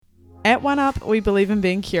At One Up, we believe in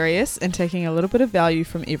being curious and taking a little bit of value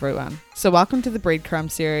from everyone. So welcome to the Breadcrumb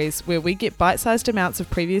series, where we get bite-sized amounts of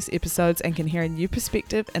previous episodes and can hear a new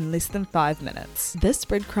perspective in less than 5 minutes. This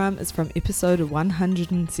breadcrumb is from episode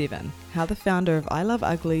 107, How the Founder of I Love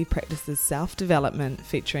Ugly Practices Self-Development,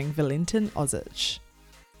 featuring Valentin Ozic.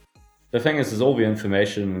 The thing is all the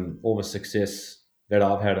information, all the success that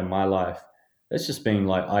I've had in my life, it's just been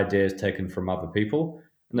like ideas taken from other people.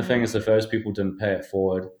 And the thing is, if those people didn't pay it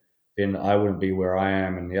forward, then I wouldn't be where I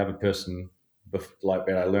am, and the other person like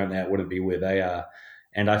that I learned that wouldn't be where they are.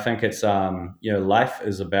 And I think it's life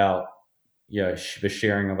is about the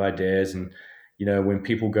sharing of ideas, and when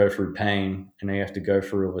people go through pain and they have to go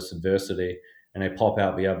through all this adversity and they pop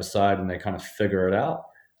out the other side and they kind of figure it out.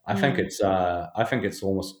 I think it's a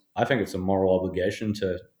moral obligation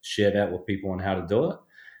to share that with people and how to do it.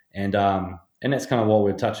 And that's kind of what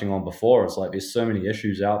we are touching on before. It's like there's so many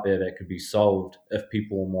issues out there that could be solved if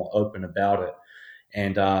people were more open about it.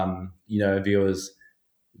 And viewers,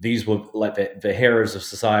 these were like the heroes of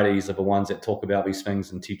societies are the ones that talk about these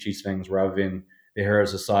things and teach these things, rather than the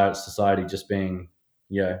heroes of society just being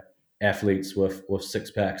athletes with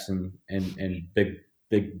six packs and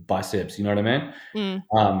big biceps. You know what I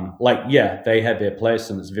mean? They have their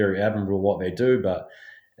place and it's very admirable what they do, but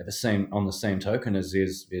on the same token, as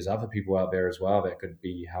there's other people out there as well that could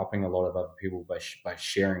be helping a lot of other people by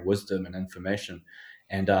sharing wisdom and information.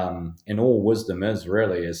 And all wisdom is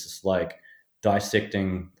just like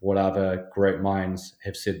dissecting what other great minds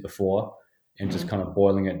have said before and just kind of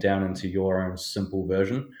boiling it down into your own simple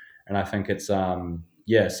version. And I think it's so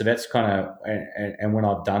that's kind of, and when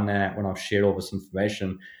I've done that, when I've shared all this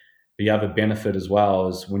information, the other benefit as well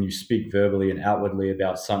is when you speak verbally and outwardly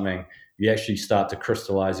about something, you actually start to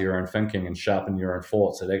crystallize your own thinking and sharpen your own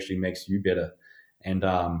thoughts. It actually makes you better. And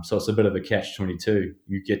so it's a bit of a catch-22.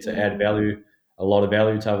 You get to add value, a lot of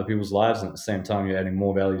value to other people's lives, and at the same time, you're adding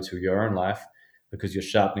more value to your own life because you're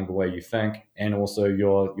sharpening the way you think, and also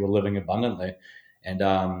you're living abundantly. And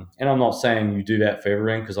I'm not saying you do that for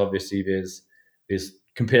everyone, because obviously there's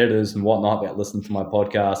competitors and whatnot that listen to my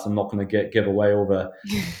podcast. I'm not going to give away all the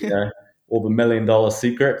all the $1 million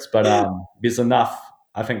secrets, but there's enough.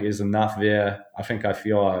 I think there's enough there. I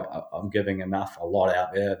feel I'm giving a lot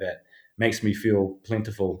out there that makes me feel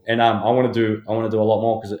plentiful. And I want to do a lot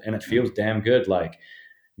more, and it feels damn good. Like,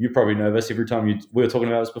 you probably know this, every time we were talking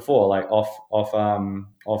about this before, like off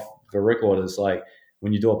the record, is like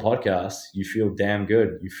when you do a podcast, you feel damn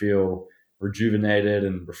good. You feel rejuvenated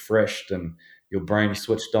and refreshed, and your brain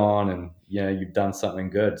switched on, and you've done something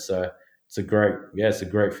good. So it's a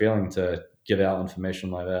great feeling to give out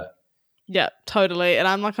information like that. Yeah, totally. And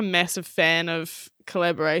I'm like a massive fan of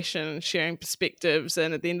collaboration and sharing perspectives.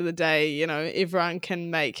 And at the end of the day, everyone can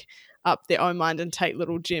make up their own mind and take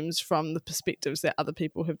little gems from the perspectives that other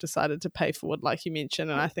people have decided to pay forward, like you mentioned.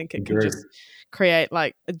 And I think it can just create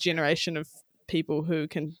like a generation of people who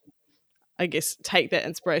can, I guess, take that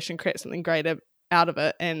inspiration, create something great out of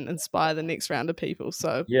it, and inspire the next round of people.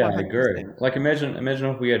 So yeah, 100%. I agree. Like, imagine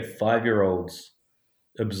if we had 5-year-olds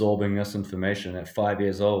absorbing this information at 5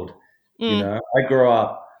 years old. I grew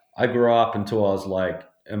up until I was like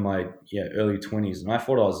in my early 20s, and I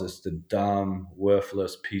thought I was just a dumb,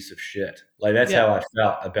 worthless piece of shit. Like, that's how I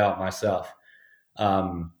felt about myself.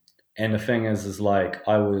 And the thing is like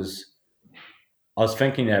I was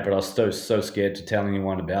thinking that, but I was so scared to tell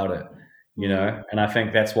anyone about it. And I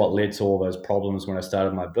think that's what led to all those problems when I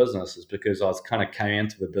started my business, is because I was kind of came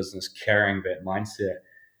into the business carrying that mindset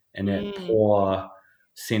and that poor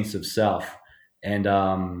sense of self.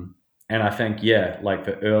 And I think, like,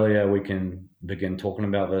 the earlier we can begin talking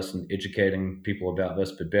about this and educating people about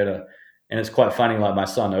this, the better. And it's quite funny, like my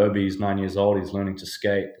son Obi, he's 9 years old, he's learning to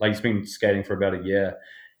skate. Like, he's been skating for about a year,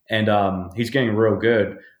 and he's getting real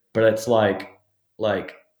good. But it's like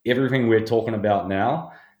everything we're talking about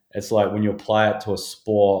now, it's like when you apply it to a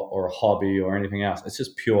sport or a hobby or anything else, it's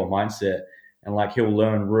just pure mindset. And like, he'll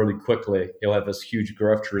learn really quickly. He'll have this huge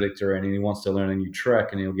growth trajectory, and he wants to learn a new trick,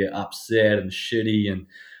 and he'll get upset and shitty and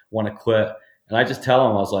want to quit. And I just tell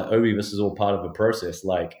him, I was like, Obi, this is all part of the process.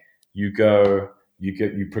 Like, you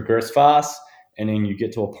progress fast, and then you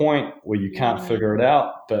get to a point where you can't figure it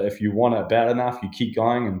out. But if you want it bad enough, you keep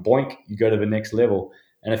going, and boink, you go to the next level.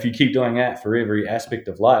 And if you keep doing that for every aspect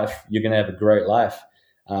of life, you're going to have a great life.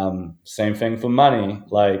 Same thing for money,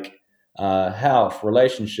 like health,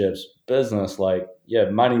 relationships, business. Like,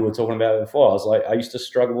 money, we were talking about it before. I was like, I used to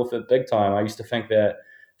struggle with it big time. I used to think that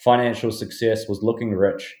financial success was looking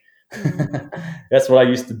rich. That's what I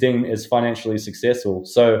used to deem as financially successful.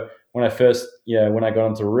 So when I first, when I got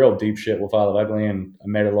into real deep shit with I Love Ugly, and I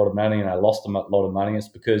made a lot of money and I lost a lot of money, it's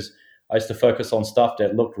because I used to focus on stuff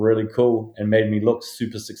that looked really cool and made me look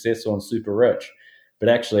super successful and super rich, but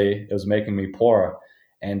actually it was making me poorer.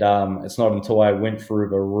 And it's not until I went through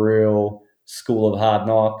the real school of hard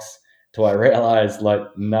knocks till I realized like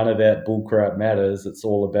none of that bullcrap matters. It's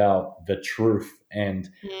all about the truth and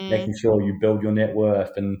Mm. making sure you build your net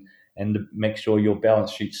worth and make sure your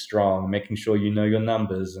balance sheet's strong, making sure you know your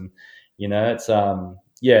numbers, and it's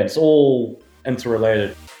it's all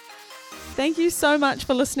interrelated. Thank you so much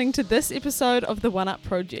for listening to this episode of the One Up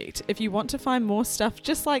Project. If you want to find more stuff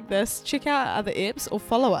just like this, check out our other apps or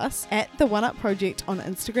follow us at the One Up Project on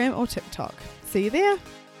Instagram or TikTok. See you there.